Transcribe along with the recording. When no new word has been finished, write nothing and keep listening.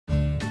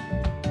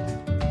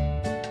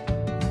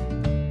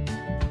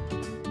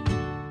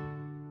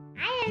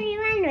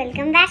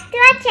welcome back to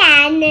our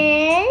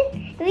channel.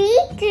 We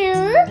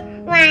too,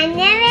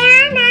 Vanya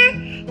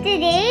Vayana.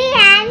 Today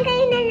I am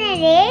going to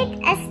narrate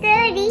a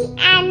story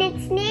and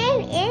its name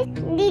is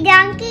The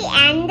Donkey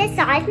and the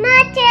Salt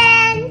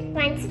Merchant.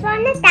 Once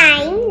upon a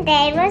time,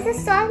 there was a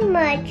salt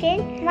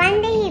merchant.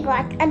 One day he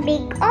got a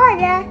big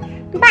order,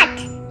 but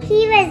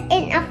he was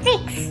in a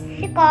fix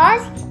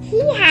because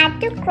he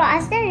had to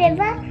cross the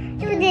river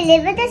to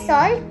deliver the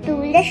salt to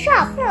the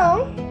shop.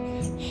 So,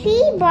 he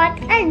bought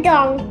a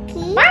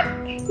donkey, but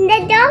the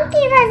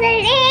donkey was a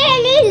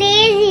really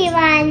lazy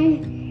one.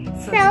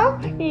 So,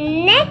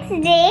 next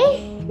day,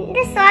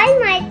 the salt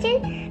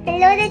merchant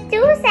loaded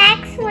 2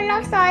 sacks full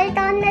of salt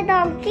on the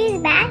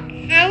donkey's back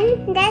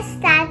and they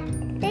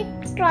started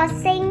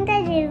crossing the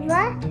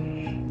river.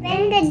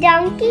 When the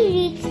donkey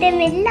reached the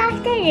middle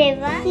of the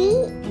river, he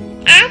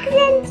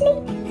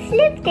accidentally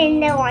slipped in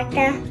the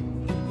water.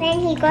 When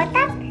he got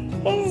up,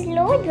 his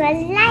load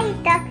was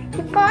lighter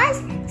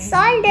because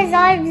salt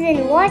dissolves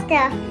in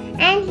water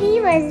and he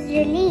was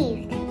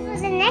relieved.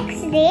 So the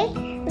next day,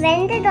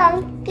 when the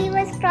donkey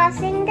was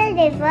crossing the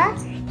river,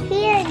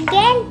 he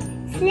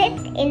again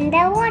slipped in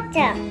the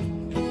water.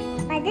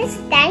 But this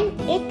time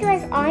it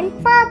was on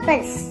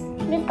purpose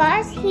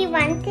because he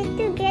wanted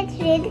to get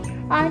rid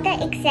of the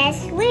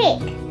excess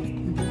weight.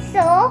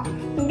 So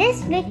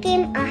this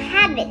became a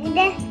habit.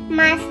 The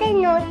master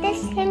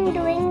noticed him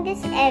doing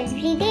this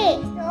every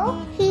day.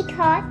 So he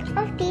thought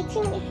of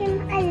teaching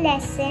him a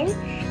lesson.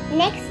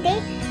 Next day,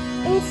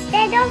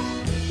 instead of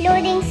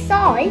loading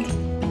salt,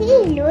 he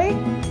loaded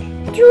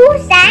 2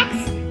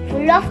 sacks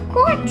full of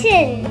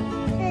cotton.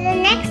 So the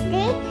next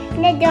day,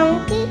 the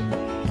donkey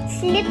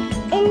slipped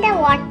in the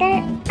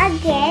water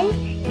again,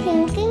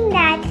 thinking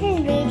that his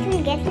weight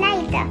will get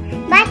lighter.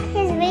 But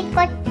his weight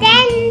got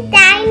 10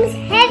 times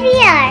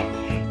heavier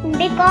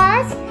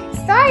because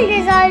salt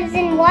dissolves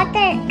in water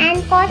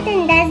and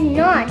cotton does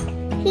not.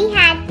 He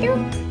had to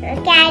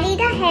carry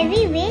the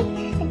heavy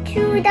weight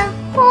through the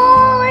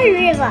whole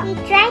river. He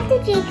tried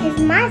to cheat his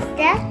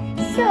master,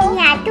 so he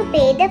had to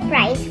pay the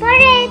price for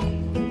it.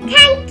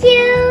 Thank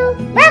you.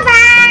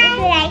 Bye-bye. If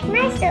you like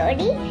my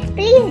story,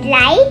 please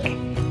like,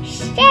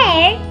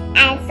 share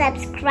and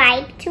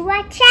subscribe to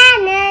our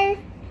channel.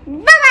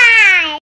 Bye-bye.